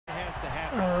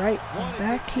I'm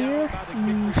back here.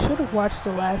 You should have watched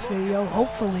the last video.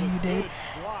 Hopefully you did.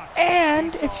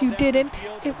 And if you didn't,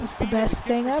 it was the best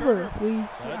thing ever.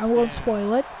 I won't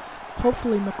spoil it.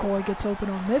 Hopefully McCoy gets open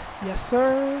on this. Yes,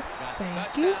 sir.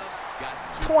 Thank you.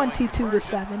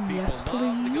 22-7. Yes,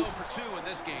 please.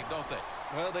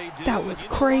 That was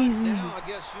crazy.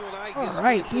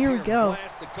 Alright, here we go.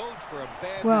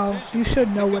 Well, you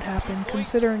should know what happened,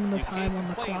 considering the time on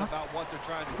the clock.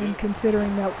 And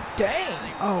considering that...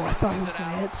 Dang! Oh, I thought he was going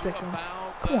to hit stick him.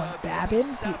 Come on, Babin.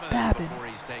 Babin.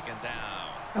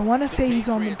 I want to say he's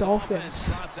on the Dolphins.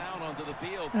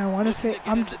 And I want to say...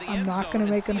 I'm not going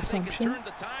to make an assumption.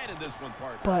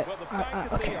 But,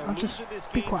 okay, I'll just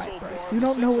be quiet, Bryce. You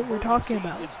don't know what we're talking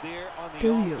about,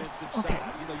 do you? Okay.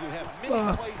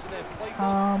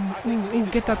 Ooh,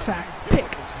 get that sack.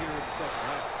 Pick.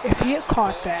 If he had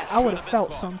caught that, I would have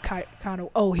felt some kind of...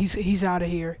 Oh, he's out of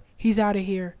here. He's out of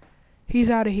here. He's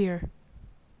out of here.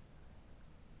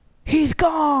 He's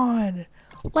gone!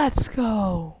 Let's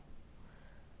go.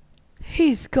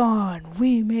 He's gone.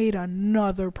 We made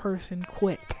another person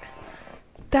quit.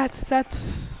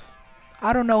 That's...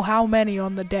 I don't know how many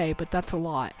on the day, but that's a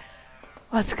lot.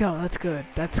 Let's go. That's good.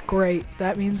 That's great.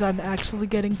 That means I'm actually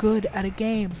getting good at a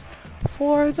game.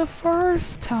 For the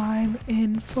first time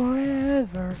in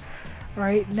forever.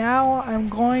 Alright, now I'm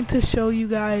going to show you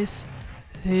guys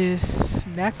this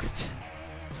next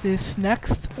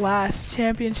last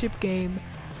championship game.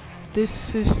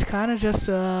 This is kind of just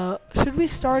should we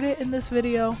start it in this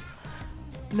video?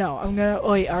 No,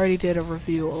 oh wait, I already did a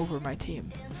review over my team.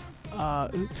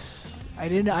 Oops. I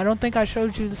don't think I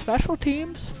showed you the special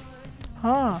teams.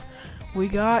 Huh. We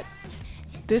got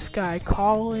this guy,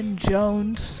 Colin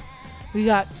Jones. We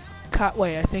got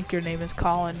wait, I think your name is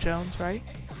Colin Jones, right?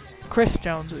 Chris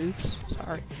Jones, oops,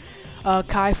 sorry.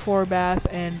 Kai Forbath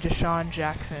and Deshaun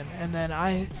Jackson. And then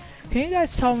can you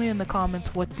guys tell me in the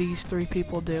comments what these three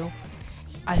people do?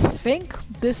 I think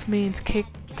this means kick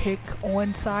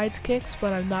on sides kicks,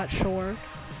 but I'm not sure.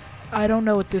 I don't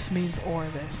know what this means or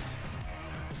this.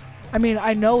 I mean,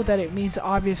 I know that it means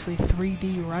obviously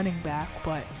 3D running back,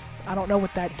 but I don't know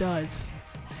what that does.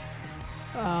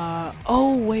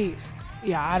 Oh wait.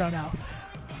 Yeah, I don't know.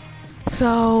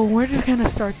 So, we're just gonna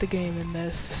start the game in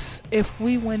this. If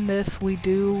we win this, we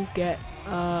do get,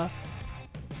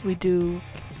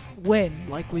 win.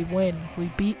 Like, we win.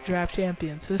 We beat draft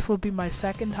champions. This will be my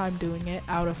second time doing it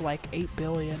out of like 8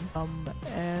 billion.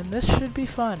 And this should be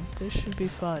fun. This should be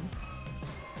fun.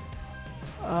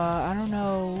 I don't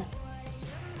know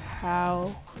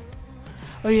how...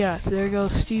 Oh yeah, there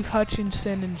goes Steve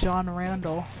Hutchinson and John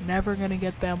Randall. Never gonna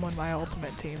get them on my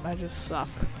ultimate team. I just suck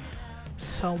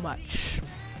so much.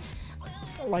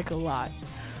 Like a lot.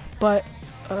 But,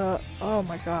 oh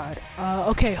my god.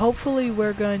 Okay, hopefully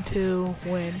we're going to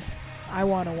win. I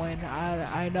want to win.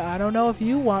 I don't know if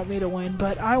you want me to win,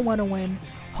 but I want to win.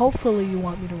 Hopefully you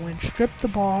want me to win. Strip the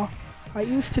ball. I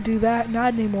used to do that,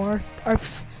 not anymore.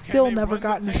 I've still never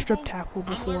gotten a strip tackle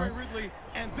before.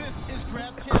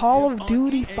 Call of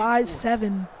Duty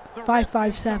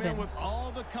 557.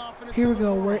 Here we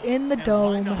go. We're in the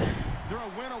dome.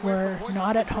 We're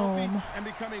not at home.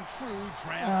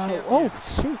 Oh,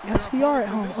 shoot. Yes, we are at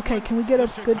home. Okay, can we get a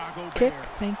good kick?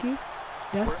 Thank you.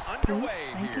 Yes, please.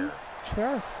 Thank you.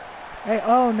 Sure. Hey,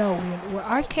 oh, no.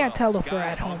 I can't tell if we're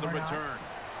at home or not.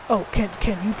 Oh, can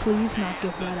you please not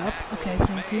give that up? Okay,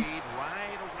 thank you.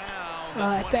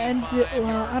 At the end,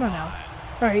 well, I don't know.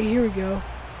 Alright, here we go.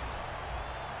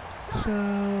 So,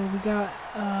 we got,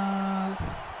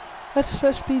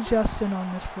 let's be Justin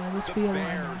on this play. Let's be a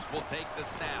lineman.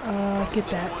 Get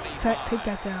that. Take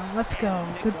that down. Let's go.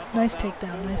 Good, nice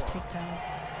takedown, nice takedown.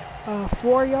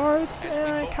 4 yards?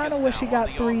 I kind of wish he got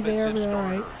 3 there, but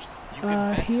alright.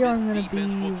 Here I'm going to be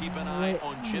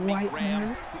white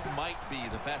man.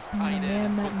 I'm going to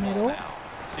man that middle.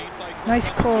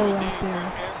 Nice curl right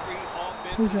there.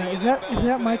 Who's that? Is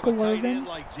that Michael Irvin?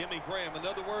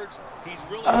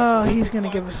 Oh, he's going to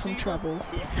give us some trouble.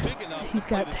 He's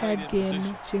got Ted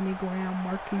Ginn, Jimmy Graham,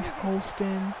 Marquise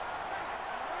Colston.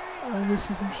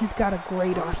 He's got a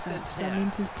great offense. That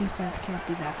means his defense can't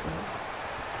be that good.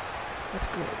 That's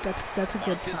good. That's a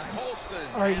good sign.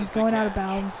 Alright, he's going out of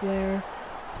bounds there.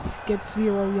 Gets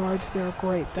 0 yards there.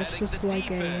 Great. That's just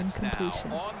like an incompletion.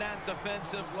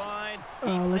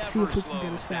 Let's see if we can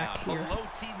get a sack here.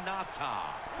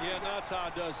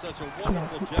 Come on.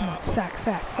 Sack.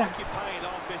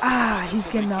 Ah, he's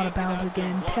getting out of bounds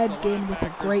again. Ted Ginn with a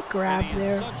great grab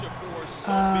there.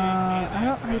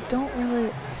 I don't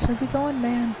really... Should we go in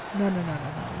man? No.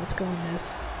 Let's go in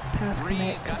this. Pass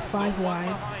connect. It's 5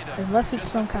 wide. Unless it's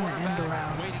some kind of end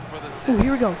around. Oh,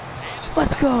 here we go.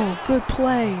 Let's go. Good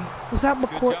play. Was that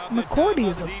McCourty? McCourty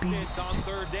is a beast.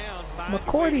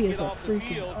 McCourty is a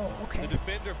freaking... Oh, okay.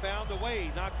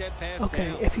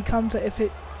 Okay, if he comes...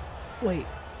 Wait.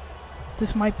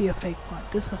 This might be a fake punt.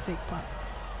 This is a fake punt.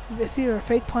 It's either a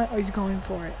fake punt or he's going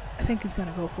for it. I think he's going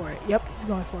to go for it. Yep, he's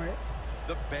going for it.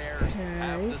 The Bears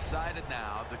have decided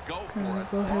now to go for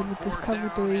it. Go ahead with this cover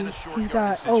 3. He's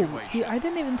got... Oh, I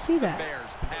didn't even see that.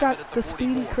 He's got the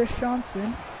speedy Chris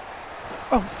Johnson.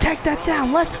 Oh, take that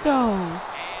down. Let's go.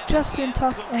 Justin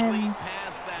Tuck and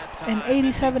an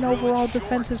 87 overall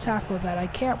defensive tackle that I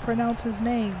can't pronounce his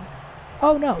name.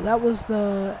 Oh, no, that was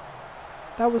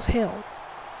Hill.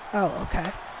 Oh,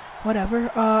 okay.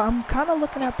 Whatever. I'm kind of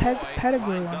looking at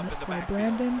pedigree on this play.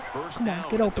 Brandon, come on,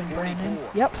 get open, Brandon.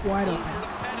 Yep, wide open.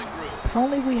 If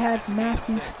only we had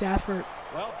Matthew Stafford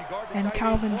and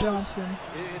Calvin Johnson,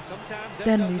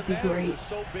 then we'd be great.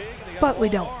 But we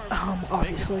don't,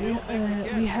 obviously.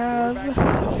 We have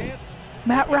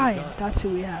Matt Ryan. That's who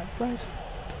we have.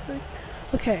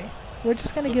 Okay, we're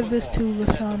just going to give this to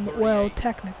some, well,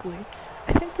 technically.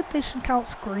 I think that they should count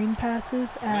screen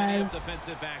passes as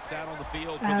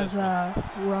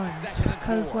runs,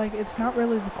 because like it's not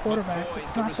really the quarterback.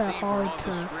 It's not that hard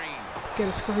to get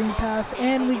a screen pass,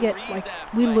 and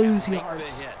we lose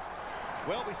yards.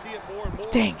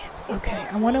 Dang it. Okay,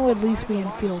 I want to at least be in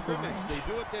field goal range.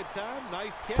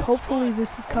 Hopefully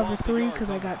this is cover 3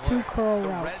 because I got 2 curl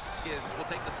routes.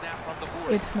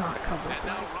 It's not cover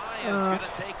 3.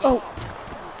 Oh.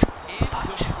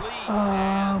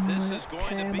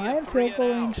 Okay, am I in field goal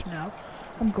range? No.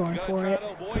 I'm going for it.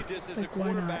 Like,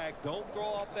 why not?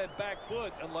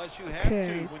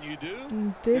 Okay,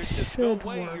 this should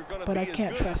work, but I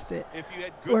can't trust it.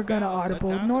 We're gonna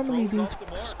audible. Normally these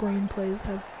screenplays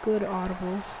have good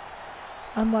audibles.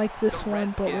 Unlike this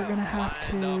one, but we're gonna have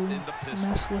to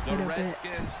mess with it a bit.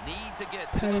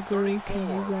 Pedigree, can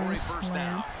you run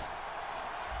slants?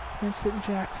 Vincent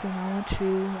Jackson, I want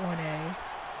you on a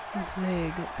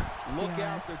zig.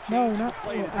 No, not.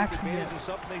 Oh, actually, yes.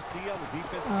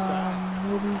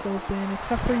 Nobody's open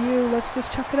except for you. Let's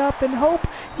just chuck it up and hope.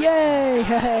 Yay!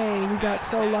 Hey, we got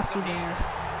so lucky there.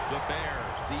 The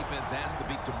Bears defense has to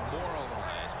be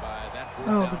demoralized by that.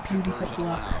 Oh, the beauty of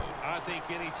luck.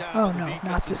 Oh no,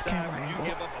 not this camera angle.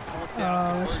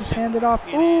 Let's just hand it off.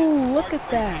 Ooh, look at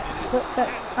that.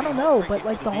 I don't know, but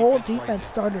like the whole defense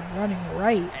started running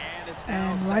right.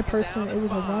 And my person, it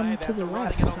was a run to the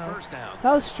left, so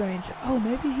that was strange. Oh,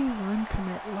 maybe he run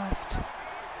commit left.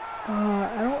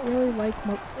 I don't really like...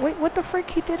 Wait, what the frick?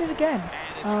 He did it again.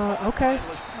 Okay.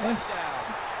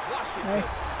 Hey.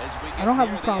 I don't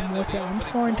have a problem with it. I'm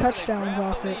scoring touchdowns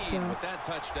off it, so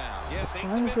as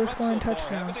long as we're scoring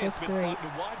touchdowns, that's great.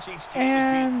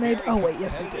 And they... Oh, wait,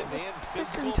 yes, they did. What the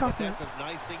frick are you talking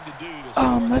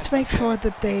about? Let's make sure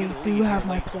that they do have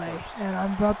my play. And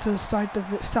I'm about to stop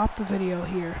the video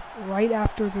here, right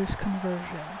after this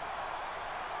conversion.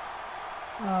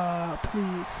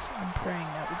 Please, I'm praying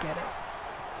that we get it.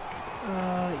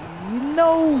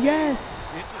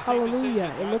 Yes!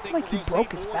 Hallelujah. It looked like he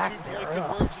broke his back there.